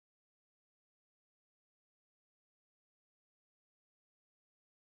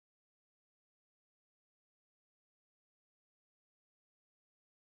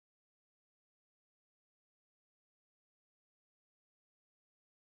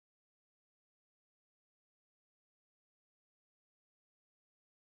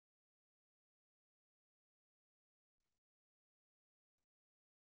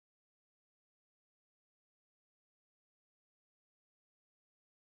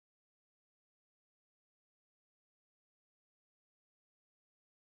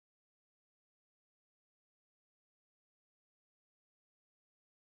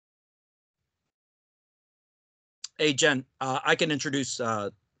Hey, Jen, I can introduce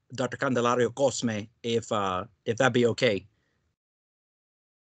Dr. Candelario-Cosme if that'd be okay.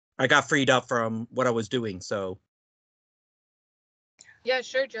 I got freed up from what I was doing, so. Yeah,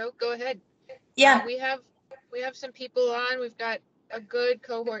 sure, Joe. Go ahead. Yeah. We have some people on. We've got a good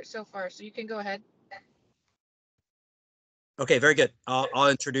cohort so far, so you can go ahead. Okay, very good.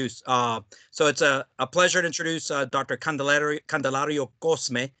 I'll introduce. So it's a pleasure to introduce Dr.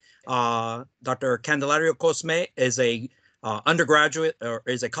 Candelario-Cosme. Dr. Candelario-Cosme is a undergraduate or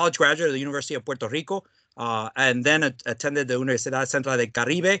is a college graduate of the University of Puerto Rico, and then attended the Universidad Central del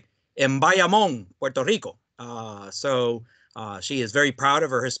Caribe in Bayamón, Puerto Rico. So she is very proud of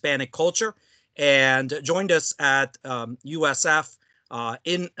her Hispanic culture and joined us at USF.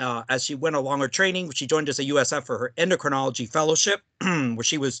 As she went along her training, she joined us at USF for her endocrinology fellowship, where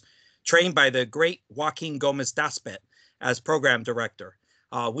she was trained by the great Joaquin Gomez Daspet as program director.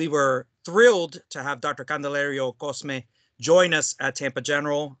 We were thrilled to have Dr. Candelario-Cosme join us at Tampa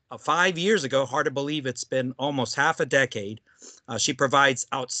General 5 years ago. Hard to believe it's been almost half a decade. She provides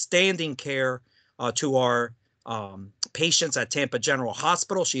outstanding care to our patients at Tampa General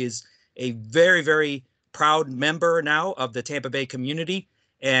Hospital. She is a very, very proud member now of the Tampa Bay community,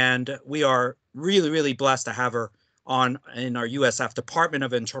 and we are really, really blessed to have her on in our USF Department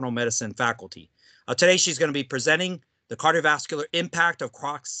of Internal Medicine faculty. Today, she's going to be presenting the cardiovascular impact of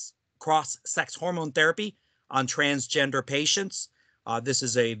cross-sex hormone therapy on transgender patients. This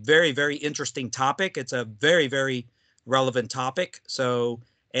is a very, very interesting topic. It's a very, very relevant topic. So,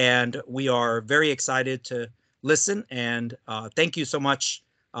 and we are very excited to listen, and thank you so much.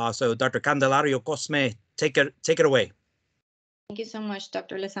 So Dr. Candelario-Cosme, take it away. Thank you so much,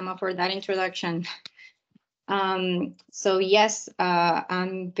 Dr. Lezama, for that introduction. So yes,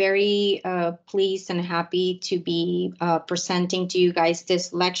 I'm very pleased and happy to be presenting to you guys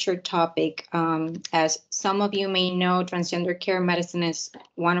this lecture topic. As some of you may know, transgender care medicine is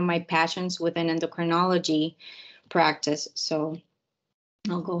one of my passions within endocrinology practice. So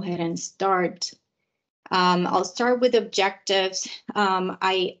I'll go ahead and start. I'll start with objectives.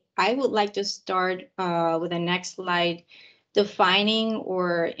 I would like to start with the next slide, defining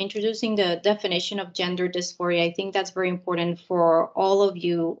or introducing the definition of gender dysphoria. I think that's very important for all of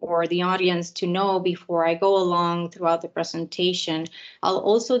you or the audience to know before I go along throughout the presentation. I'll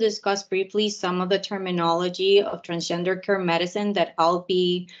also discuss briefly some of the terminology of transgender care medicine that I'll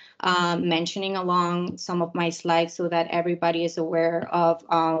be mentioning along some of my slides so that everybody is aware of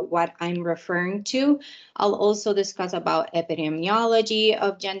what I'm referring to. I'll also discuss about epidemiology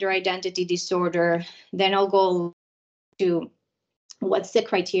of gender identity disorder. Then I'll go to what's the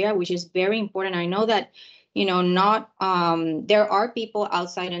criteria, which is very important. I know that, you know, not there are people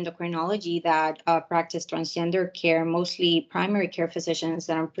outside endocrinology that practice transgender care, mostly primary care physicians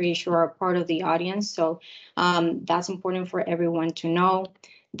that I'm pretty sure are part of the audience. So that's important for everyone to know.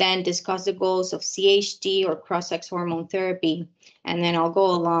 Then discuss the goals of CHT or cross-sex hormone therapy. And then I'll go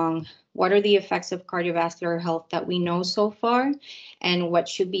along, what are the effects of cardiovascular health that we know so far, and what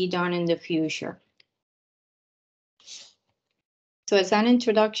should be done in the future. So as an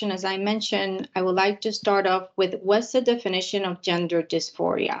introduction, as I mentioned, I would like to start off with what's the definition of gender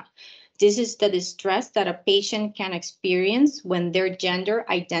dysphoria? This is the distress that a patient can experience when their gender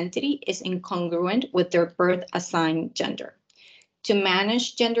identity is incongruent with their birth-assigned gender. To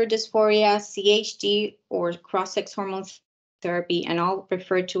manage gender dysphoria, CHT or cross-sex hormone therapy, and I'll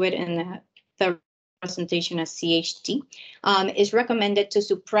refer to it in the presentation as CHT, is recommended to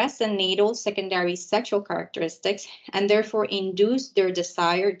suppress the natal secondary sexual characteristics and therefore induce their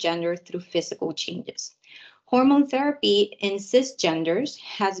desired gender through physical changes. Hormone therapy in cisgenders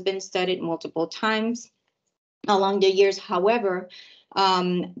has been studied multiple times along the years. However,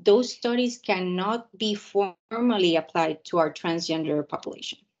 those studies cannot be formally applied to our transgender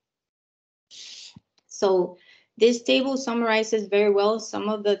population. So this table summarizes very well some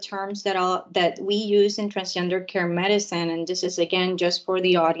of the terms that we use in transgender care medicine, and this is again just for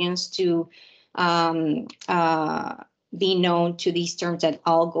the audience to be known to these terms that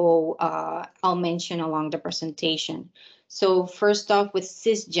I'll mention along the presentation. So first off, with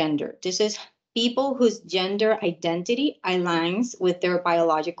cisgender, this is people whose gender identity aligns with their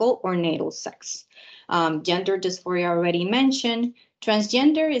biological or natal sex. Gender dysphoria already mentioned.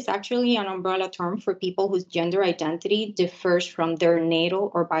 Transgender is actually an umbrella term for people whose gender identity differs from their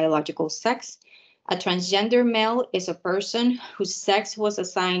natal or biological sex. A transgender male is a person whose sex was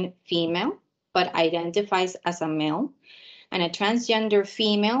assigned female but identifies as a male. And a transgender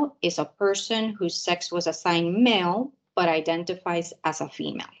female is a person whose sex was assigned male but identifies as a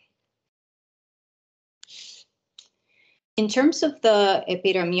female. In terms of the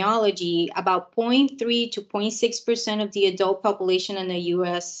epidemiology, about 0.3 to 0.6% of the adult population in the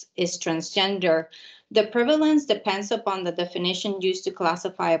US is transgender. The prevalence depends upon the definition used to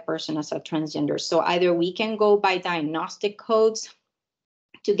classify a person as a transgender. So either we can go by diagnostic codes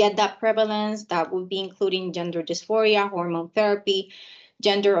to get that prevalence, that would be including gender dysphoria, hormone therapy,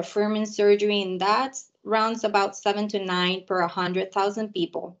 gender affirming surgery, and that's rounds about 7 to 9 per 100,000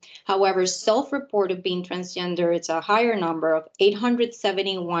 people. However, self-report of being transgender, it's a higher number of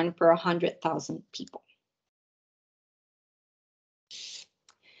 871 per 100,000 people.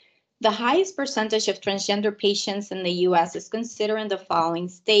 The highest percentage of transgender patients in the US is considered in the following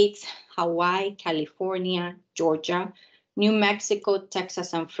states: Hawaii, California, Georgia, New Mexico,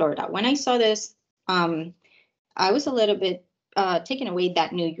 Texas, and Florida. When I saw this, I was a little bit taken away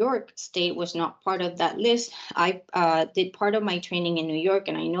that New York State was not part of that list. I did part of my training in New York,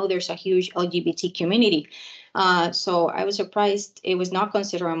 and I know there's a huge LGBT community. So I was surprised it was not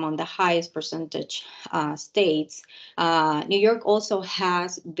considered among the highest percentage states. New York also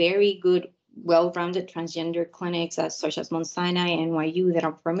has very good, well-rounded transgender clinics such as Mount Sinai and NYU that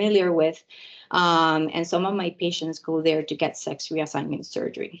I'm familiar with. And some of my patients go there to get sex reassignment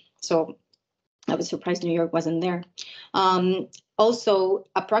surgery. So I was surprised New York wasn't there. Also,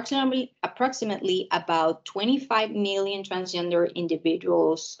 approximately about 25 million transgender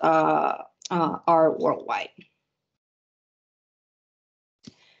individuals are worldwide.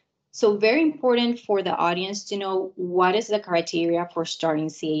 So very important for the audience to know what is the criteria for starting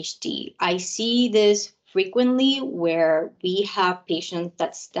CHD. I see this frequently where we have patients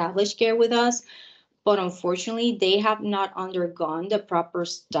that establish care with us, but unfortunately, they have not undergone the proper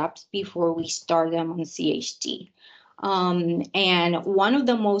steps before we start them on CHD. And one of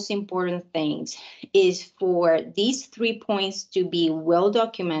the most important things is for these 3 points to be well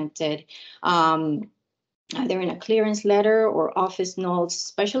documented, either in a clearance letter or office notes,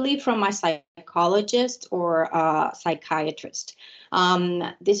 especially from my psychologist or psychiatrist.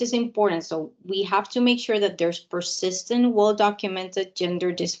 This is important. So we have to make sure that there's persistent, well-documented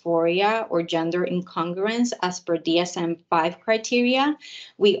gender dysphoria or gender incongruence as per DSM-5 criteria.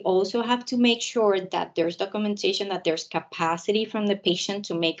 We also have to make sure that there's documentation that there's capacity from the patient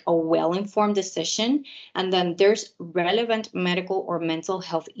to make a well-informed decision. And then there's relevant medical or mental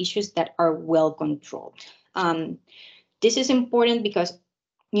health issues that are well controlled. This is important because,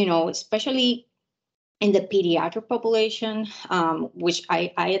 you know, especially in the pediatric population, which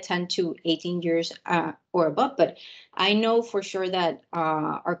I attend to 18 years or above, but I know for sure that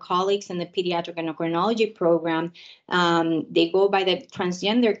our colleagues in the pediatric endocrinology program, they go by the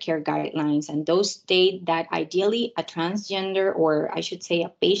transgender care guidelines, and those state that ideally a transgender, or I should say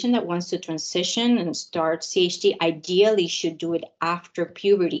a patient that wants to transition and start CHD, ideally should do it after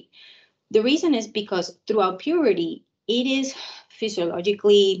puberty. The reason is because throughout puberty, it is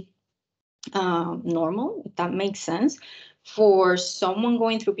physiologically normal, if that makes sense, for someone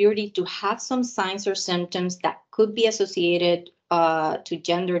going through puberty to have some signs or symptoms that could be associated to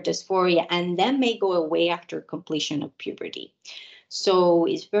gender dysphoria and then may go away after completion of puberty. So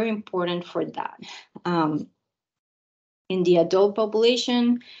it's very important for that. In the adult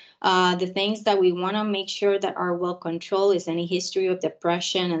population, the things that we want to make sure that are well controlled is any history of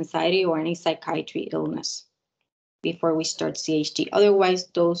depression, anxiety, or any psychiatry illness before we start CHD. Otherwise,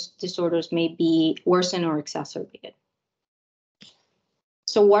 those disorders may be worsened or exacerbated.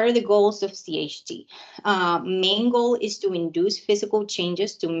 So what are the goals of CHD? Main goal is to induce physical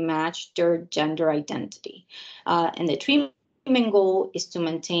changes to match their gender identity. And the treatment goal is to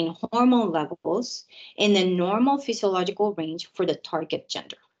maintain hormone levels in the normal physiological range for the target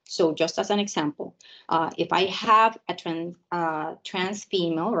gender. So just as an example, if I have a trans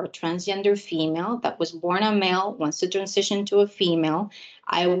female or a transgender female that was born a male, wants to transition to a female,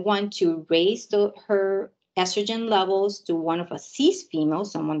 I want to raise her estrogen levels to one of a cis female,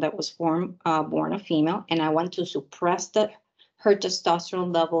 someone that was born a female, and I want to suppress her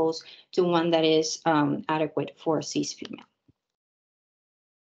testosterone levels to one that is adequate for a cis female.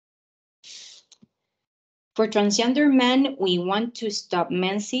 For transgender men, we want to stop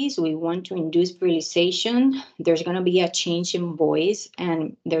menses. We want to induce virilization. There's going to be a change in voice,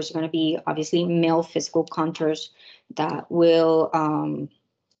 and there's going to be obviously male physical contours that will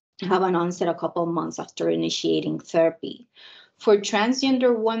have an onset a couple of months after initiating therapy. For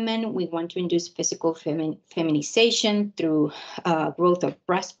transgender women, we want to induce physical feminization through growth of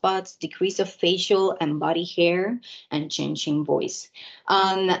breast buds, decrease of facial and body hair, and change in voice.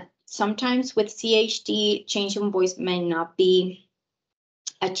 Sometimes with CHD, change in voice may not be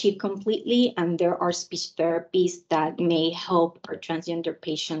achieved completely, and there are speech therapies that may help our transgender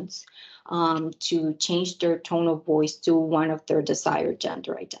patients to change their tone of voice to one of their desired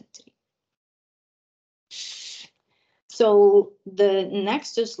gender identity. So the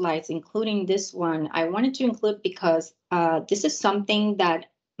next two slides, including this one, I wanted to include because this is something that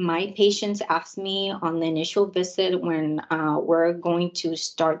my patients ask me on the initial visit when we're going to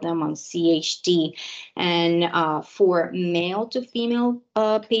start them on CHD. And for male to female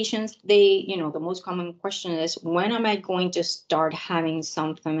patients, the most common question is, when am I going to start having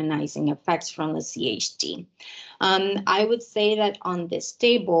some feminizing effects from the CHD? I would say that on this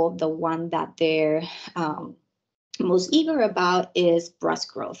table, the one that they're most eager about is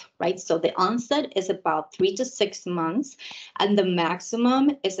breast growth, right? So the onset is about 3 to 6 months, and the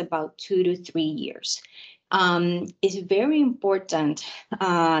maximum is about 2 to 3 years. It's very important.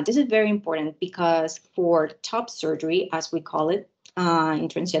 This is very important because for top surgery, as we call it, in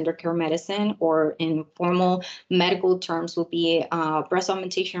transgender care medicine, or in formal medical terms will be breast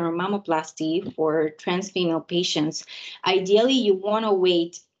augmentation or mammoplasty for trans female patients, ideally you want to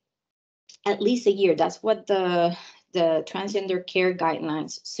wait at least a year. That's what the transgender care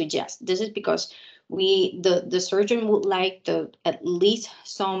guidelines suggest. This is because the surgeon would like at least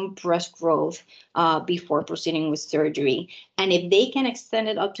some breast growth before proceeding with surgery. And if they can extend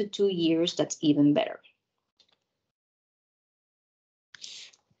it up to 2 years, that's even better.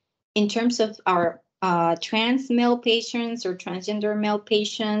 In terms of our trans male patients or transgender male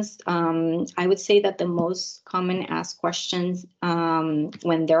patients, I would say that the most common asked questions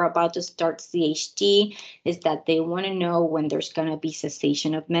when they're about to start CHD is that they want to know when there's going to be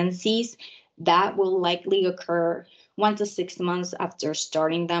cessation of menses. That will likely occur 1 to 6 months after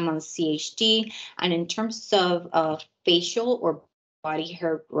starting them on CHD. And in terms of facial or body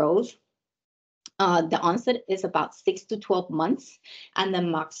hair growth, the onset is about 6 to 12 months, and the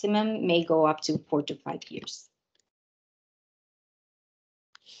maximum may go up to 4 to 5 years.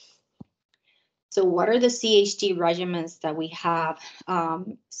 So what are the CHD regimens that we have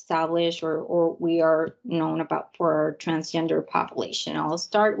established or we are known about for our transgender population? I'll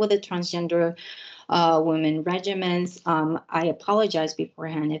start with the transgender women regimens. I apologize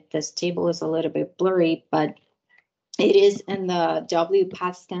beforehand if this table is a little bit blurry, but it is in the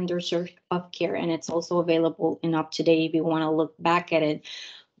WPATH Standards of Care, and it's also available in UpToDate if you want to look back at it.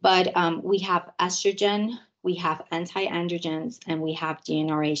 But we have estrogen, we have anti-androgens, and we have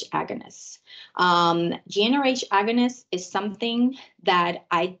GnRH agonists. GnRH agonist is something that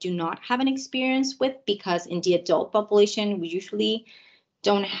I do not have an experience with because in the adult population, we usually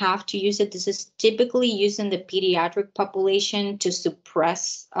don't have to use it. This is typically used in the pediatric population to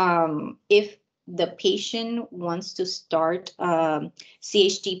suppress if the patient wants to start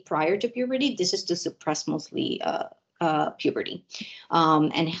CHD prior to puberty. This is to suppress mostly puberty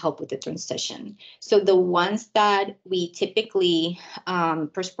and help with the transition. So the ones that we typically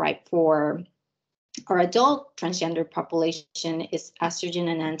prescribe for our adult transgender population is estrogen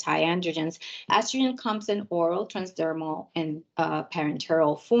and anti-androgens. Estrogen comes in oral, transdermal, and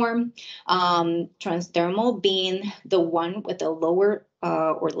parenteral form. Transdermal being the one with a lower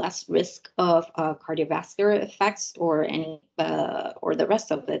or less risk of cardiovascular effects or the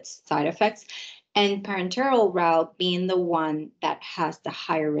rest of its side effects. And parenteral route being the one that has the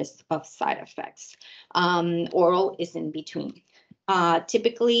higher risk of side effects. Oral is in between.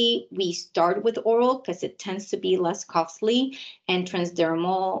 Typically, we start with oral because it tends to be less costly, and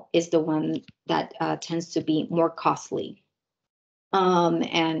transdermal is the one that tends to be more costly.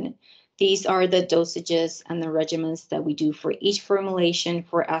 And these are the dosages and the regimens that we do for each formulation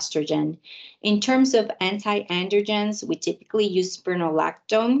for estrogen. In terms of anti-androgens, we typically use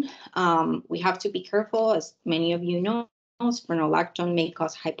spironolactone. We have to be careful, as many of you know. Spironolactone may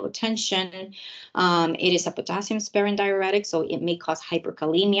cause hypotension. It is a potassium-sparing diuretic, so it may cause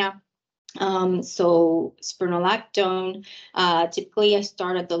hyperkalemia. So spironolactone, typically I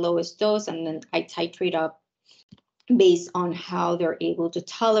start at the lowest dose and then I titrate up based on how they're able to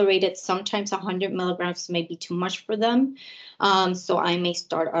tolerate it. Sometimes 100 milligrams may be too much for them. So I may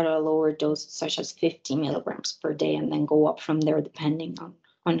start at a lower dose, such as 50 milligrams per day, and then go up from there depending on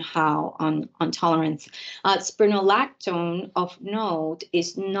tolerance. Spironolactone, of note,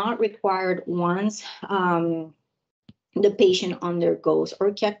 is not required once the patient undergoes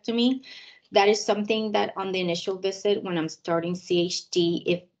orchiectomy. That is something that on the initial visit, when I'm starting CHD,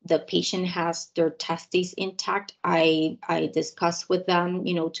 if the patient has their testes intact, I discuss with them,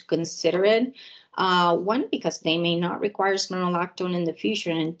 to consider it. One, because they may not require spironolactone in the future,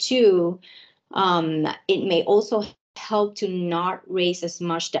 and two, it may also help to not raise as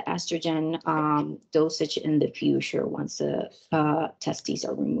much the estrogen dosage in the future once the testes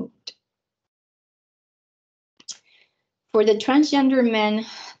are removed. For the transgender men,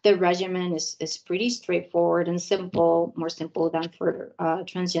 the regimen is pretty straightforward and simple, more simple than for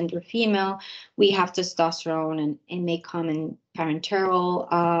transgender female. We have testosterone, and it may come in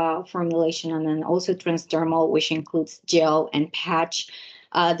parenteral formulation, and then also transdermal, which includes gel and patch.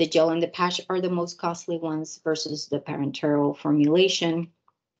 The gel and the patch are the most costly ones versus the parenteral formulation.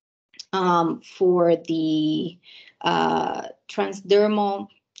 For the transdermal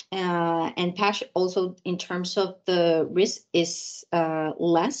and patch, also in terms of the risk, is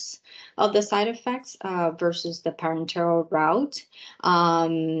less of the side effects versus the parenteral route.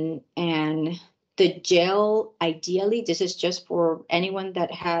 And the gel, ideally, this is just for anyone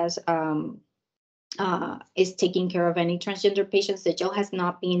that has is taking care of any transgender patients. The gel has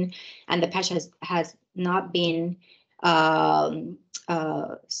not been, and the patch has not been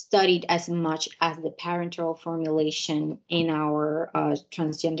studied as much as the parenteral formulation in our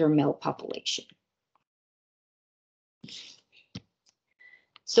transgender male population.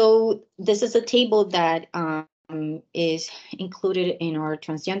 So this is a table that is included in our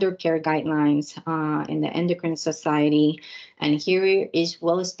transgender care guidelines in the Endocrine Society. And here is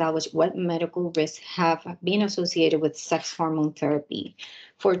well established what medical risks have been associated with sex hormone therapy.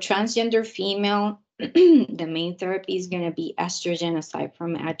 For transgender female, the main therapy is going to be estrogen, aside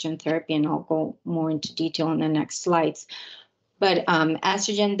from adjuvant therapy, and I'll go more into detail in the next slides. But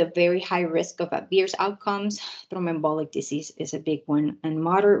estrogen, the very high risk of adverse outcomes, thromboembolic disease is a big one, and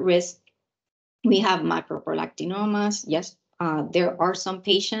moderate risk. We have microprolactinomas. Yes, there are some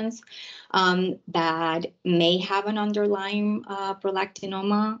patients that may have an underlying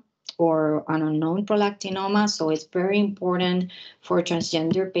prolactinoma or an unknown prolactinoma. So it's very important for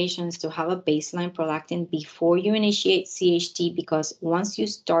transgender patients to have a baseline prolactin before you initiate CHT, because once you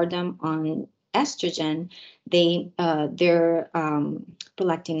start them on estrogen, their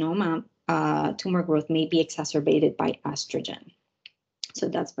prolactinoma tumor growth may be exacerbated by estrogen. So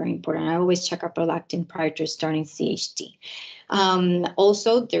that's very important. I always check up prolactin prior to starting CHT.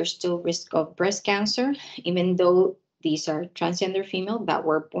 Also, there's still risk of breast cancer, even though these are transgender female that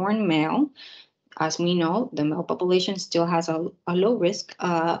were born male. As we know, the male population still has a low risk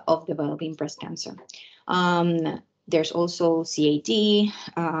of developing breast cancer. There's also CAD,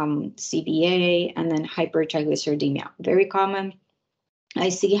 CVA, and then hypertriglyceridemia. Very common. I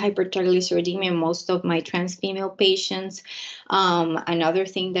see hypertriglyceridemia in most of my trans female patients. Another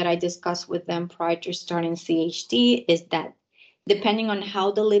thing that I discuss with them prior to starting CHT is that depending on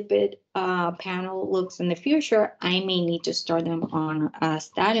how the lipid panel looks in the future, I may need to start them on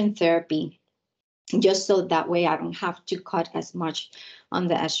statin therapy, just so that way I don't have to cut as much on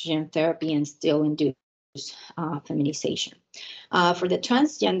the estrogen therapy and still induce feminization. For the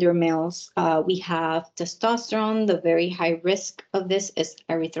transgender males, we have testosterone. The very high risk of this is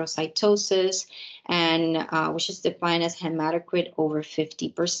erythrocytosis, and which is defined as hematocrit over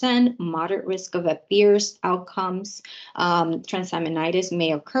 50%. Moderate risk of adverse outcomes. Transaminitis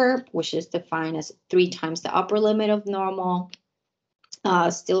may occur, which is defined as 3 times the upper limit of normal.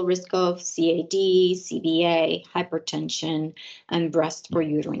 Still risk of CAD, CVA, hypertension, and breast or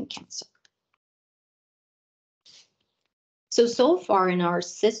uterine cancer. So far in our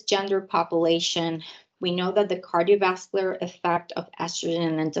cisgender population, we know that the cardiovascular effect of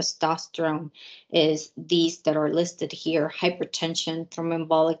estrogen and testosterone is these that are listed here: hypertension,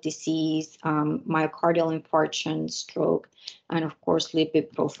 thromboembolic disease, myocardial infarction, stroke, and of course,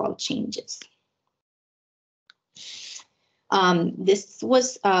 lipid profile changes. This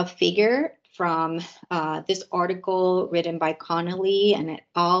was a figure from this article written by Connolly and et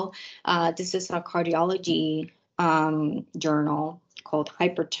al. This is a cardiology journal called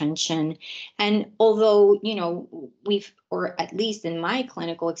Hypertension. And although, you know, or at least in my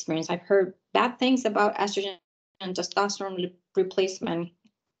clinical experience, I've heard bad things about estrogen and testosterone replacement,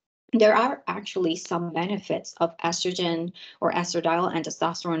 there are actually some benefits of estrogen or estradiol and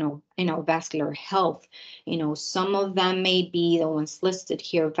testosterone in our vascular health. You know, some of them may be the ones listed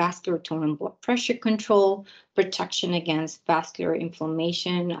here: vascular tone and blood pressure control, protection against vascular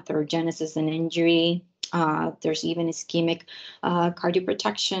inflammation, atherogenesis and injury. There's even ischemic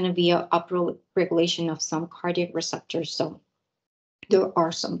cardioprotection via upregulation of some cardiac receptors. So there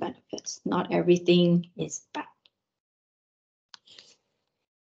are some benefits. Not everything is bad.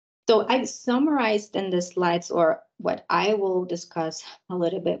 So I've summarized in the slides, or what I will discuss a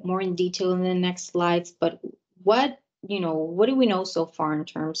little bit more in detail in the next slides, but what do we know so far in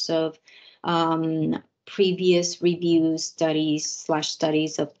terms of previous reviews, studies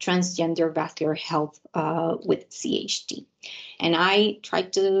of transgender vascular health with CHT? And I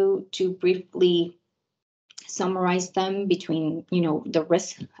tried to briefly summarize them between, the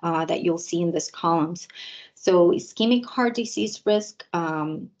risk that you'll see in these columns. So ischemic heart disease risk,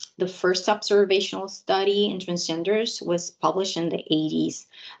 the first observational study in transgenders was published in the 80s.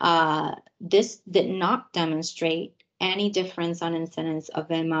 This did not demonstrate any difference on incidence of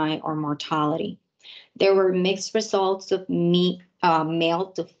MI or mortality. There were mixed results of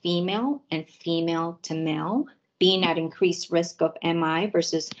male to female and female to male being at increased risk of MI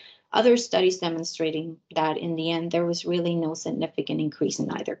versus other studies demonstrating that in the end, there was really no significant increase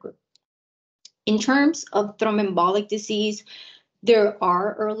in either group. In terms of thromboembolic disease, there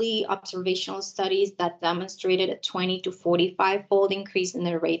are early observational studies that demonstrated a 20 to 45-fold increase in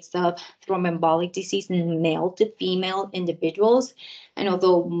the rates of thromboembolic disease in male to female individuals. And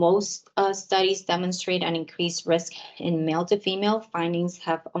although most studies demonstrate an increased risk in male to female, findings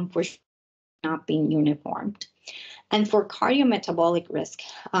have unfortunately not been uniformed. And for cardiometabolic risk,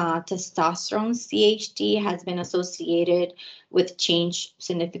 testosterone CHD has been associated with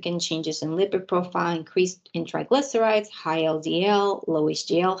significant changes in lipid profile, increase in triglycerides, high LDL, low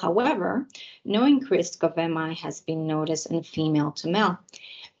HDL. However, no increased risk of MI has been noticed in female to male.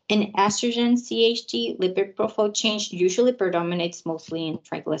 In estrogen CHD, lipid profile change usually predominates mostly in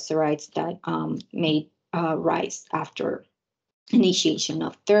triglycerides that may rise after initiation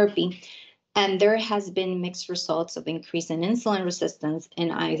of therapy. And there has been mixed results of increase in insulin resistance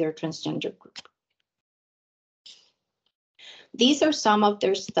in either transgender group. These are some of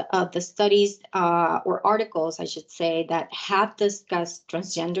the studies or articles, I should say, that have discussed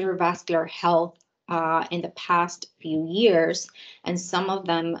transgender vascular health in the past few years. And some of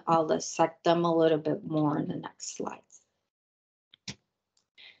them, I'll dissect them a little bit more in the next slides.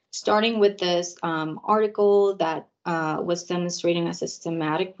 Starting with this article that was demonstrating a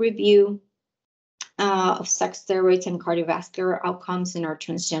systematic review of sex steroids and cardiovascular outcomes in our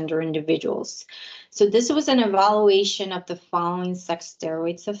transgender individuals. So this was an evaluation of the following sex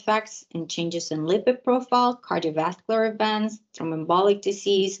steroids effects and changes in lipid profile, cardiovascular events, thromboembolic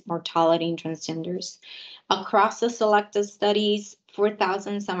disease, mortality in transgenders. Across the selected studies,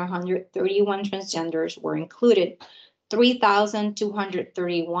 4,731 transgenders were included.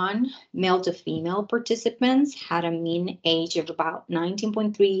 3,231 male to female participants had a mean age of about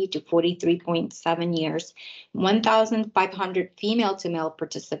 19.3 to 43.7 years. 1,500 female to male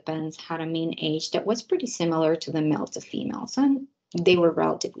participants had a mean age that was pretty similar to the male to females, and they were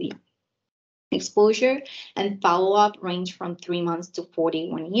relatively young. Exposure and follow-up ranged from 3 months to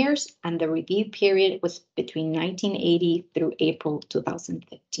 41 years, and the review period was between 1980 through April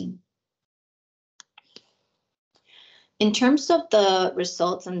 2015. In terms of the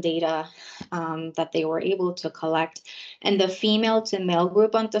results and data that they were able to collect, in the female to male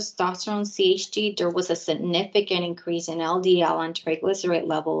group on testosterone CHD, there was a significant increase in LDL and triglyceride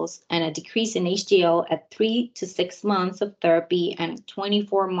levels and a decrease in HDL at 3 to 6 months of therapy and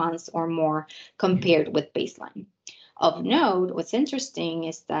 24 months or more compared with baseline. Of note, what's interesting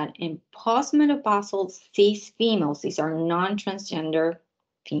is that in postmenopausal cis females, these are non-transgender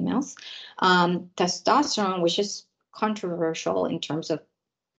females, testosterone, which is controversial in terms of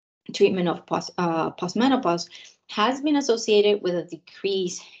treatment of postmenopause, has been associated with a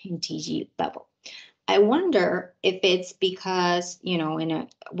decrease in TG level. I wonder if it's because,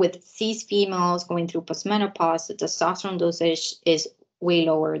 with cis females going through postmenopause, the testosterone dosage is way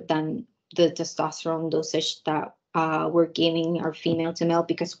lower than the testosterone dosage that we're giving our female to male,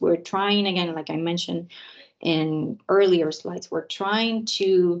 because we're trying, again, like I mentioned in earlier slides, we're trying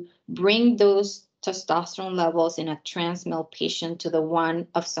to bring those testosterone levels in a trans male patient to the one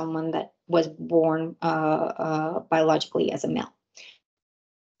of someone that was born biologically as a male.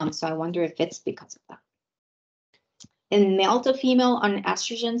 So I wonder if it's because of that. In male to female on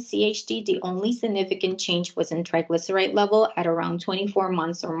estrogen CHD, the only significant change was in triglyceride level at around 24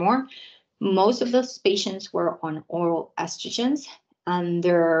 months or more. Most of those patients were on oral estrogens, and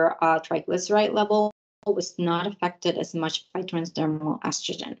their triglyceride level was not affected as much by transdermal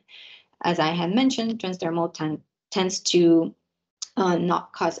estrogen. As I had mentioned, transdermal tends to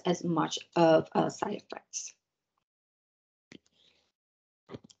not cause as much of side effects.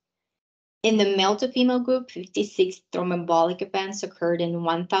 In the male to female group, 56 thromboembolic events occurred in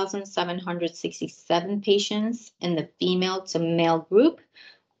 1,767 patients. In the female to male group,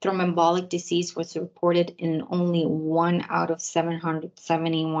 thromboembolic disease was reported in only 1 out of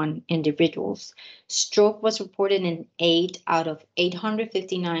 771 individuals. Stroke was reported in 8 out of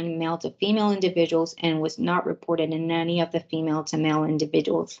 859 male to female individuals and was not reported in any of the female to male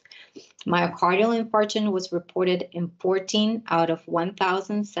individuals. Myocardial infarction was reported in 14 out of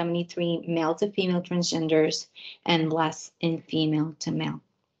 1,073 male to female transgenders and less in female to male.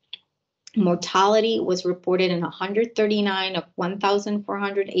 Mortality was reported in 139 of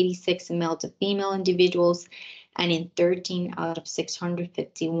 1,486 male to female individuals and in 13 out of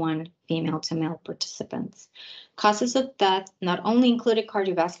 651 female to male participants. Causes of death not only included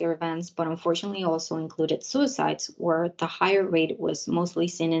cardiovascular events, but unfortunately also included suicides, where the higher rate was mostly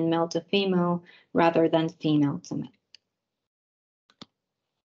seen in male to female rather than female to male.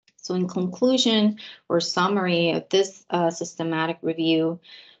 So in conclusion or summary of this systematic review,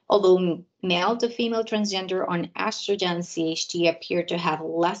 although male to female transgender on estrogen CHT appeared to have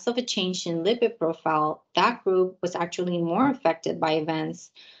less of a change in lipid profile, that group was actually more affected by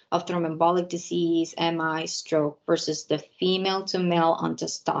events of thromboembolic disease, MI, stroke, versus the female to male on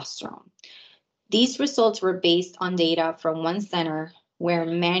testosterone. These results were based on data from one center where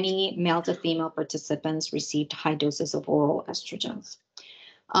many male to female participants received high doses of oral estrogens.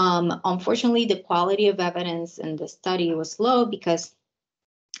 Unfortunately, the quality of evidence in the study was low because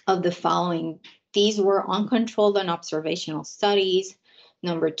of the following. These were uncontrolled and observational studies.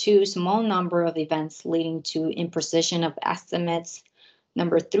 Number two, small number of events leading to imprecision of estimates.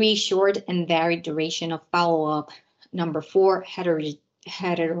 Number three, short and varied duration of follow-up. Number four,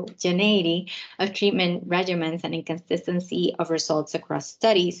 heterogeneity of treatment regimens and inconsistency of results across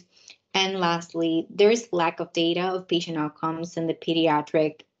studies. And lastly, there is lack of data of patient outcomes in the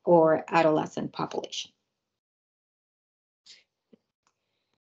pediatric or adolescent population.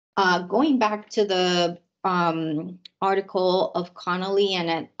 Going back to the article of Connolly and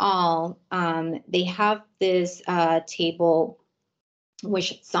et al., they have this table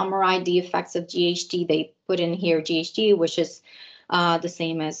which summarize the effects of GHT. They put in here GHT, which is the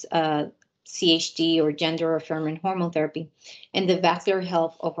same as CHT or gender affirming hormone therapy, and the vascular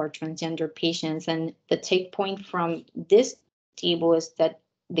health of our transgender patients. And the take point from this table is that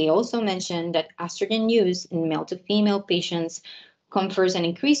they also mentioned that estrogen use in male to female patients confers an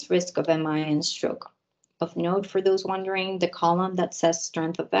increased risk of MI and stroke. Of note, for those wondering, the column that says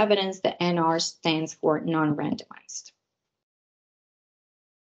strength of evidence, the NR stands for non-randomized.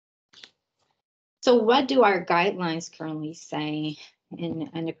 So what do our guidelines currently say in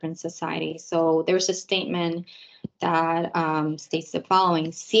endocrine society? So there's a statement that states the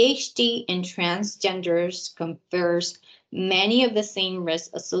following: CHT in transgenders confers many of the same risks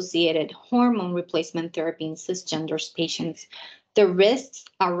associated hormone replacement therapy in cisgender patients. The risks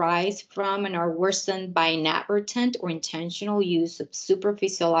arise from and are worsened by inadvertent or intentional use of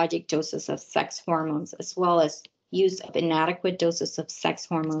supraphysiologic doses of sex hormones, as well as use of inadequate doses of sex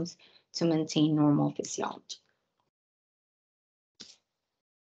hormones to maintain normal physiology.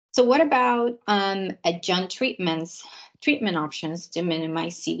 So what about adjunct treatment options to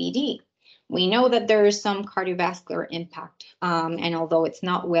minimize CVD? We know that there is some cardiovascular impact, and although it's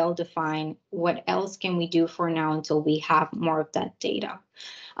not well defined, what else can we do for now until we have more of that data?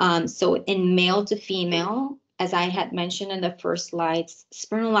 So in male to female, as I had mentioned in the first slides,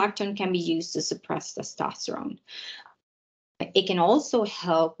 spironolactone can be used to suppress testosterone. It can also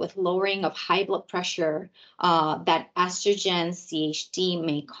help with lowering of high blood pressure that estrogen CHT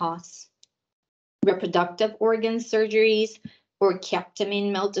may cause. Reproductive organ surgeries or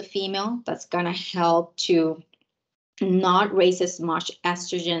orchiectomy male to female, that's going to help to not raise as much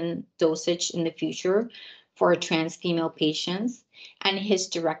estrogen dosage in the future for trans female patients. And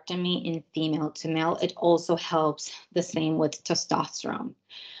hysterectomy in female to male, it also helps the same with testosterone.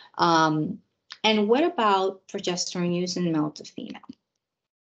 And what about progesterone use in male to female?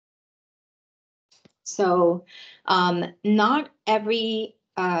 So not every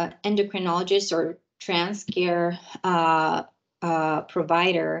endocrinologist or trans care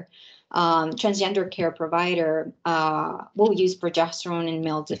provider, transgender care provider will use progesterone in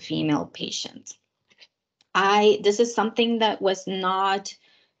male to female patients. This is something that was not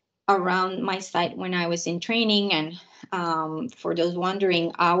around my site when I was in training. And for those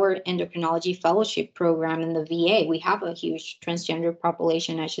wondering, our endocrinology fellowship program in the VA, we have a huge transgender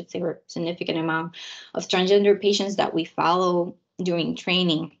population, I should say, or significant amount of transgender patients that we follow during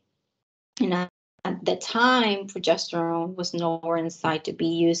training. And at the time, progesterone was nowhere in sight to be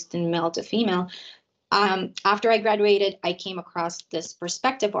used in male to female. After I graduated, I came across this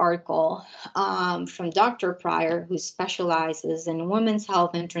Perspective article from Dr. Pryor, who specializes in women's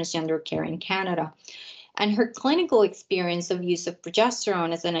health and transgender care in Canada. And her clinical experience of use of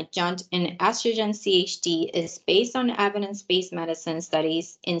progesterone as an adjunct in estrogen CHT is based on evidence-based medicine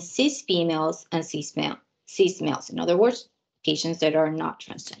studies in cis females and cis males. In other words, patients that are not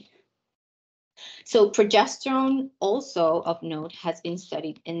transgender. So progesterone, also of note, has been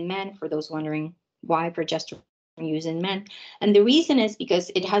studied in men, for those wondering why progesterone use in men. And the reason is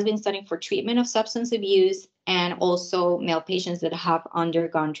because it has been studied for treatment of substance abuse and also male patients that have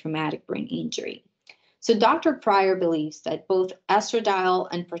undergone traumatic brain injury. So Dr. Pryor believes that both estradiol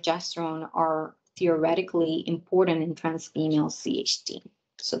and progesterone are theoretically important in trans female CHT.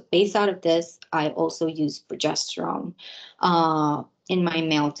 So based out of this, I also use progesterone in my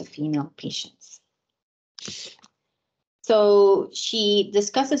male to female patients. So she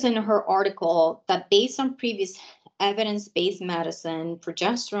discusses in her article that based on previous evidence-based medicine,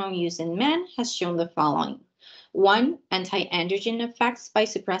 progesterone used in men has shown the following. 1, anti-androgen effects by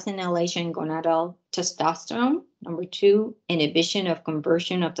suppressing elation in gonadal testosterone. Number 2, inhibition of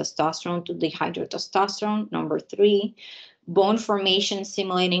conversion of testosterone to dihydrotestosterone. Number 3, bone formation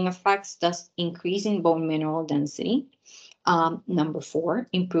stimulating effects, thus increasing bone mineral density. Number 4,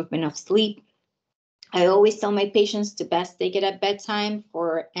 improvement of sleep. I always tell my patients to best take it at bedtime.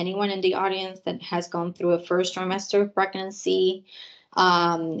 For anyone in the audience that has gone through a first trimester of pregnancy,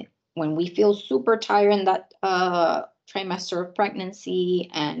 when we feel super tired in that trimester of pregnancy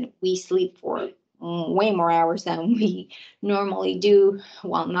and we sleep for way more hours than we normally do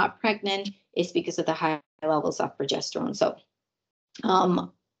while not pregnant, it's because of the high levels of progesterone. So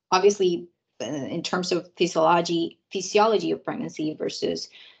obviously, in terms of physiology of pregnancy versus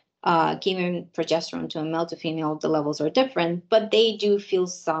giving progesterone to a male to female, the levels are different, but they do feel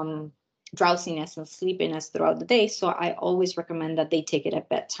some drowsiness and sleepiness throughout the day. So I always recommend that they take it at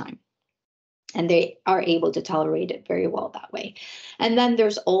bedtime. And they are able to tolerate it very well that way. And then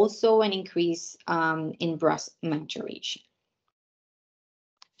there's also an increase in breast maturation.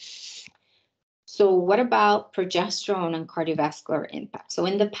 So what about progesterone and cardiovascular impact? So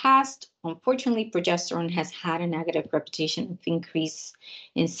in the past, unfortunately, progesterone has had a negative reputation of increase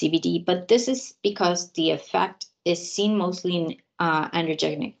in CVD, but this is because the effect is seen mostly in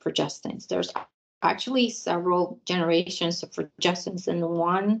androgenic progestins. There's actually several generations of progestins, and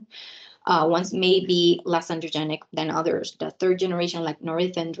ones may be less androgenic than others. The third generation, like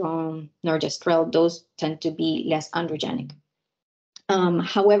norethindrone, norgestrel, those tend to be less androgenic.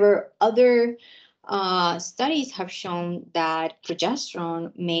 However, other studies have shown that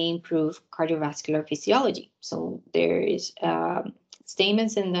progesterone may improve cardiovascular physiology. So there is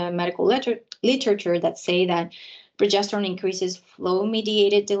statements in the medical literature that say that progesterone increases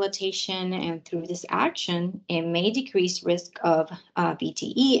flow-mediated dilatation, and through this action, it may decrease risk of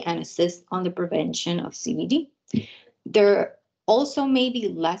VTE and assist on the prevention of CVD. There also may be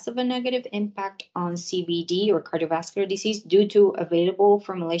less of a negative impact on CVD or cardiovascular disease due to available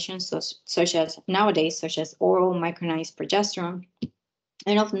formulations such as oral micronized progesterone.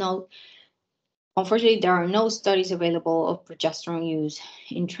 And of note, unfortunately, there are no studies available of progesterone use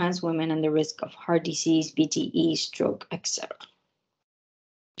in trans women and the risk of heart disease, VTE, stroke, etc.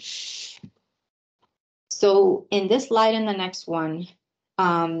 So in this slide and the next one,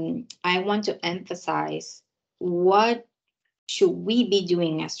 I want to emphasize what should we be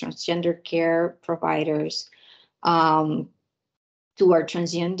doing as transgender care providers to our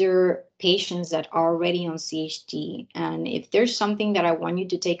transgender patients that are already on CHT. And if there's something that I want you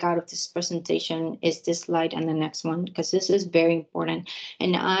to take out of this presentation, is this slide and the next one, because this is very important.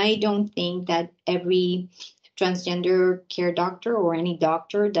 And I don't think that every transgender care doctor or any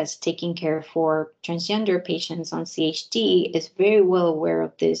doctor that's taking care for transgender patients on CHT is very well aware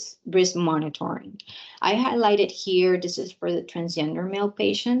of this risk monitoring. I highlighted here, this is for the transgender male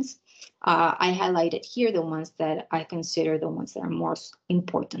patients. I highlighted here the ones that I consider the ones that are most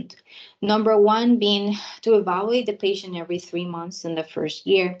important. Number one being to evaluate the patient every 3 months in the first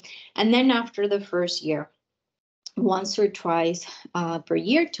year. And then after the first year, once or twice per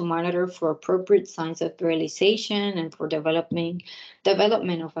year to monitor for appropriate signs of virilization and for development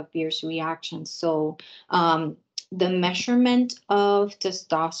of adverse reactions. So the measurement of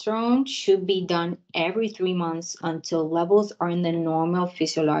testosterone should be done every 3 months until levels are in the normal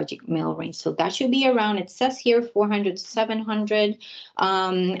physiologic male range. So that should be around, it says here, 400 to 700.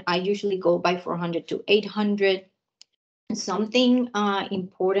 I usually go by 400 to 800. Something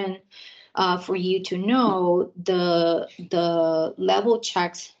important for you to know, the level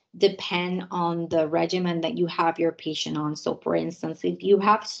checks depend on the regimen that you have your patient on. So for instance, if you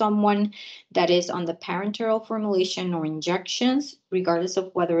have someone that is on the parenteral formulation or injections, regardless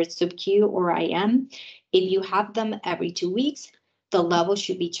of whether it's sub-Q or IM, if you have them every 2 weeks, the level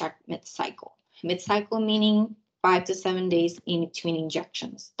should be checked mid-cycle. Mid-cycle meaning 5 to 7 days in between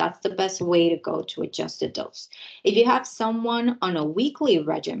injections. That's the best way to go to adjust the dose. If you have someone on a weekly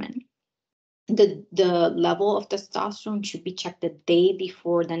regimen, the level of testosterone should be checked the day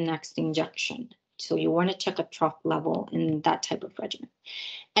before the next injection. So you want to check a trough level in that type of regimen.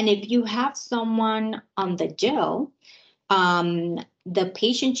 And if you have someone on the gel, the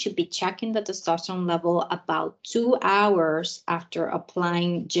patient should be checking the testosterone level about 2 hours after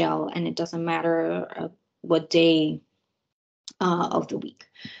applying gel, and it doesn't matter what day of the week.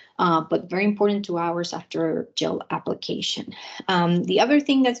 But very important, 2 hours after gel application. The other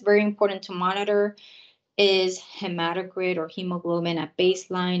thing that's very important to monitor is hematocrit or hemoglobin at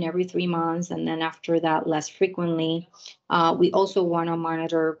baseline every 3 months, and then after that less frequently. We also want to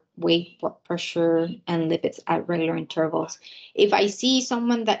monitor weight, blood pressure, and lipids at regular intervals. If I see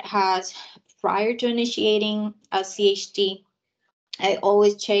someone that has, prior to initiating a CHT, I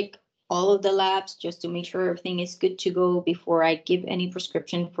always check all of the labs just to make sure everything is good to go before I give any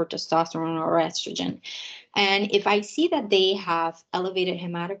prescription for testosterone or estrogen. And if I see that they have elevated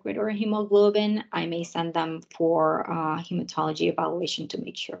hematocrit or hemoglobin, I may send them for hematology evaluation to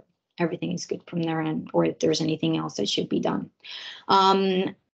make sure everything is good from their end, or if there's anything else that should be done.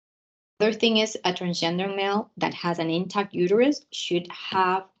 Other thing is, a transgender male that has an intact uterus should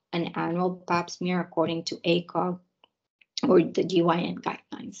have an annual pap smear according to ACOG or the GYN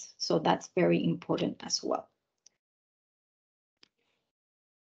guidelines. So that's very important as well.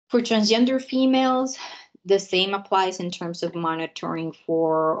 For transgender females, the same applies in terms of monitoring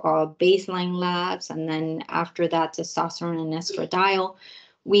for baseline labs, and then after that, testosterone and estradiol.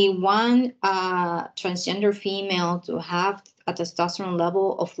 We want a transgender female to have a testosterone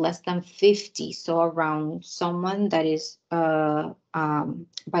level of less than 50, so around someone that is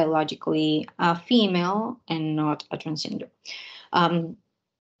biologically a female and not a transgender.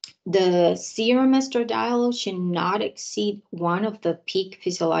 The serum estradiol should not exceed one of the peak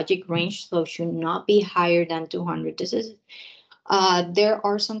physiologic range, so should not be higher than 200. This is there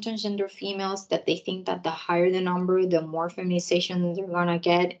are some transgender females that they think that the higher the number, the more feminization they're gonna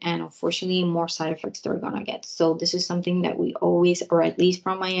get, and unfortunately more side effects they're gonna get. So this is something that we always, or at least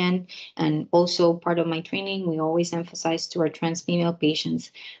from my end, and also part of my training, we always emphasize to our trans female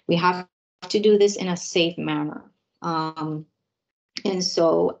patients, we have to do this in a safe manner. And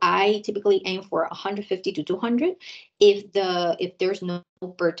so I typically aim for 150 to 200 if there's no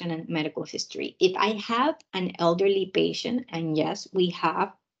pertinent medical history. If I have an elderly patient, and yes, we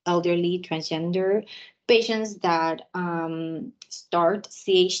have elderly transgender patients that start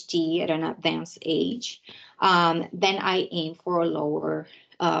CHT at an advanced age, then I aim for a lower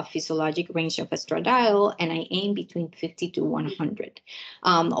physiologic range of estradiol, and I aim between 50 to 100.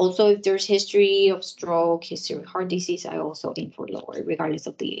 Also, if there's history of stroke, history of heart disease, I also aim for lower, regardless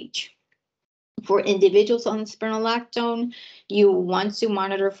of the age. For individuals on spironolactone, you want to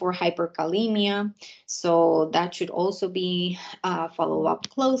monitor for hyperkalemia, so that should also be followed up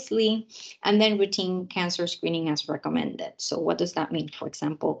closely, and then routine cancer screening as recommended. So what does that mean? For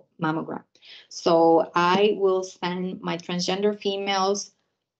example, mammogram. So I will send my transgender females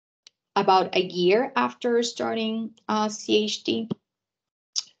about a year after starting CHT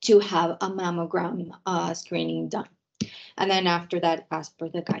to have a mammogram screening done. And then after that, as per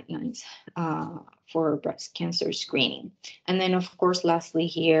the guidelines for breast cancer screening. And then, of course, lastly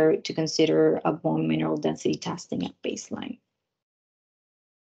here, to consider a bone mineral density testing at baseline.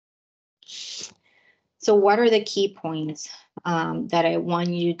 So what are the key points that I want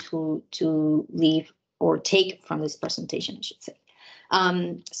you to leave or take from this presentation, I should say?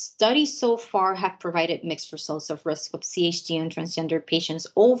 Studies so far have provided mixed results of risk of CHT in transgender patients.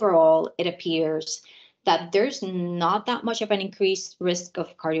 Overall, it appears that there's not that much of an increased risk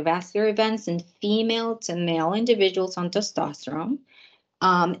of cardiovascular events in female to male individuals on testosterone,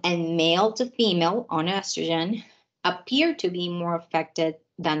 and male to female on estrogen appear to be more affected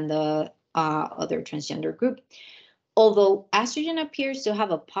than the other transgender group. Although estrogen appears to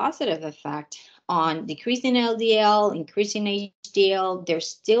have a positive effect on decreasing LDL, increasing HDL, there's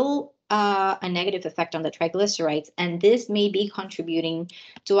still a negative effect on the triglycerides, and this may be contributing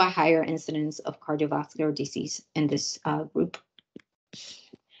to a higher incidence of cardiovascular disease in this group.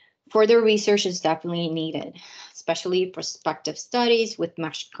 Further research is definitely needed, especially prospective studies with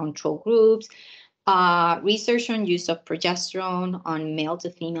matched control groups, research on use of progesterone on male to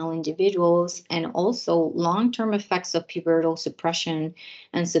female individuals, and also long-term effects of pubertal suppression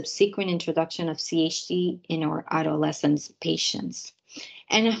and subsequent introduction of CHT in our adolescent patients.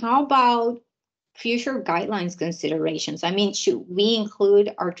 And how about future guidelines considerations? I mean, should we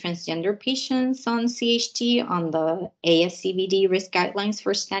include our transgender patients on CHT on the ASCVD risk guidelines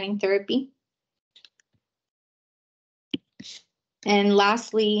for statin therapy? And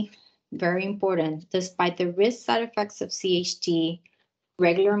lastly, very important, despite the risk side effects of CHT,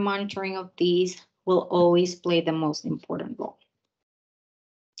 regular monitoring of these will always play the most important role.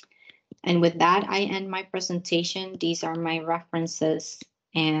 And with that, I end my presentation. These are my references,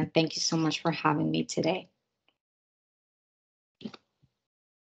 and thank you so much for having me today.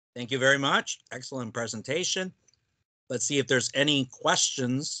 Thank you very much. Excellent presentation. Let's see if there's any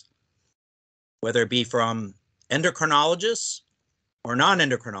questions, whether it be from endocrinologists or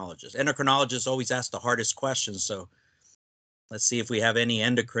non-endocrinologists. Endocrinologists always ask the hardest questions, so let's see if we have any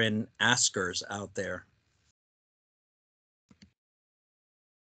endocrine askers out there.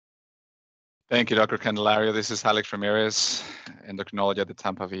 Thank you, Dr. Candelario. This is Alex Ramirez, endocrinology at the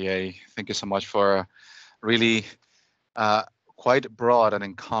Tampa VA. Thank you so much for a really quite broad and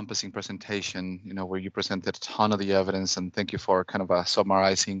encompassing presentation, where you presented a ton of the evidence, and thank you for kind of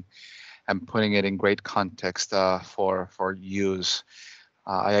summarizing and putting it in great context for use.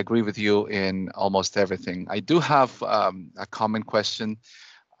 I agree with you in almost everything. I do have a common question,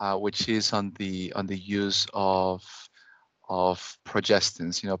 which is on the use of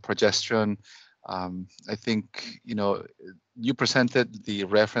progestins. Progesterone. I think you presented the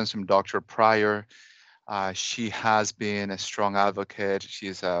reference from Dr. Pryor. She has been a strong advocate.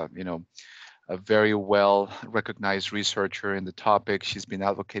 She's a very well recognized researcher in the topic. She's been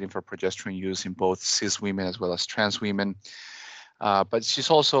advocating for progesterone use in both cis women as well as trans women. But she's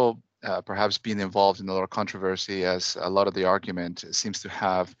also perhaps been involved in a lot of controversy, as a lot of the argument seems to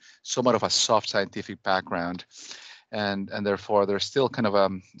have somewhat of a soft scientific background. And therefore, there's still kind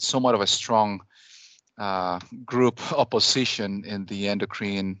of somewhat of a strong group opposition in the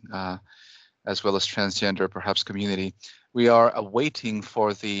endocrine as well as transgender, perhaps, community. We are awaiting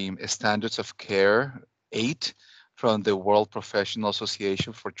for the Standards of Care 8 from the World Professional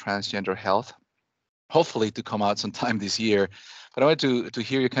Association for Transgender Health, hopefully to come out sometime this year. But I wanted to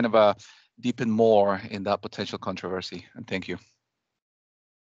hear you kind of deepen more in that potential controversy, and thank you.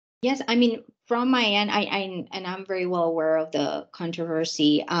 Yes, I mean, from my end, I'm very well aware of the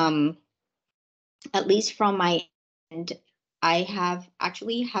controversy. At least from my end, I have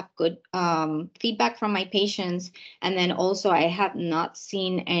good feedback from my patients, and then also I have not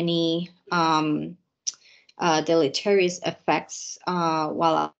seen any deleterious effects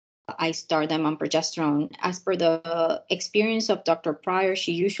while I start them on progesterone. As per the experience of Dr. Pryor,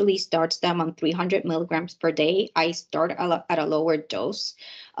 she usually starts them on 300 milligrams per day. I start at a lower dose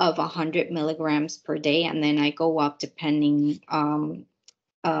of 100 milligrams per day, and then I go up depending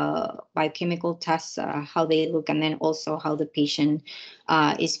biochemical tests, how they look, and then also how the patient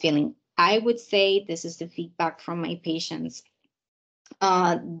is feeling. I would say this is the feedback from my patients.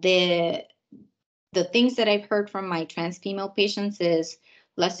 The things that I've heard from my trans female patients is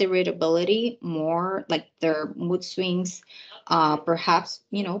less irritability, more like their mood swings, perhaps,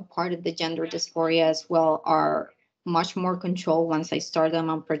 part of the gender dysphoria as well, are much more controlled once I start them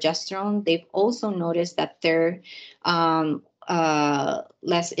on progesterone. They've also noticed that they're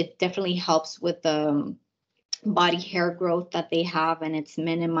less, it definitely helps with the body hair growth that they have, and it's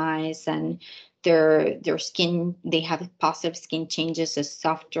minimized, and their skin, they have positive skin changes, is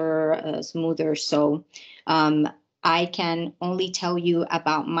softer, smoother. So I can only tell you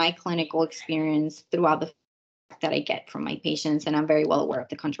about my clinical experience throughout the that I get from my patients, and I'm very well aware of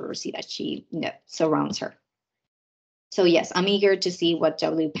the controversy that surrounds her. So yes, I'm eager to see what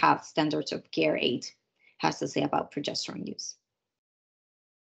WPATH Standards of Care 8 has to say about progesterone use.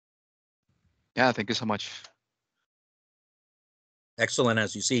 Yeah, thank you so much. Excellent.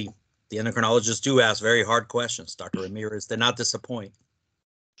 As you see, the endocrinologists do ask very hard questions. Dr. Ramirez did not disappoint.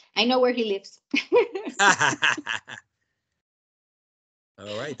 I know where he lives.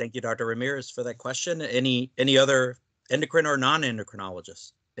 All right. Thank you, Dr. Ramirez, for that question. Any other endocrine or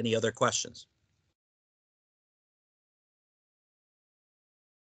non-endocrinologists? Any other questions?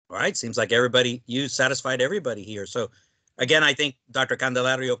 All right. Seems like you satisfied everybody here. So again, I think Dr.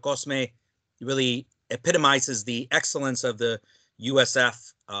 Candelario-Cosme really epitomizes the excellence of the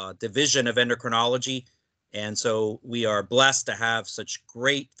USF Division of Endocrinology. And so we are blessed to have such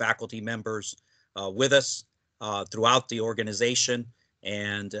great faculty members with us throughout the organization.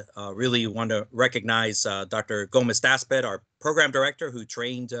 And really want to recognize Dr. Gomez-Daspet, our program director, who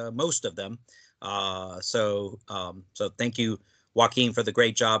trained most of them. So thank you, Joaquin, for the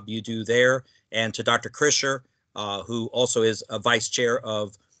great job you do there. And to Dr. Krischer, who also is a vice chair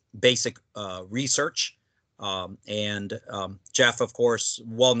of basic research. And Jeff, of course,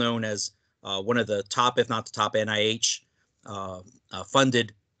 well known as one of the top, if not the top, NIH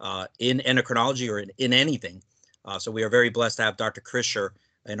funded in endocrinology or in anything. So we are very blessed to have Dr. Krischer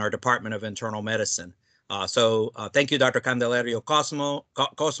in our Department of Internal Medicine. So thank you, Dr.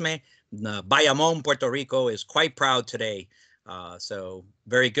 Candelario-Cosme. Bayamon, Puerto Rico is quite proud today. So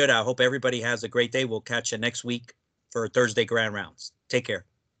very good. I hope everybody has a great day. We'll catch you next week for Thursday Grand Rounds. Take care.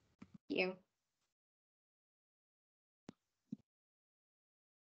 Thank you.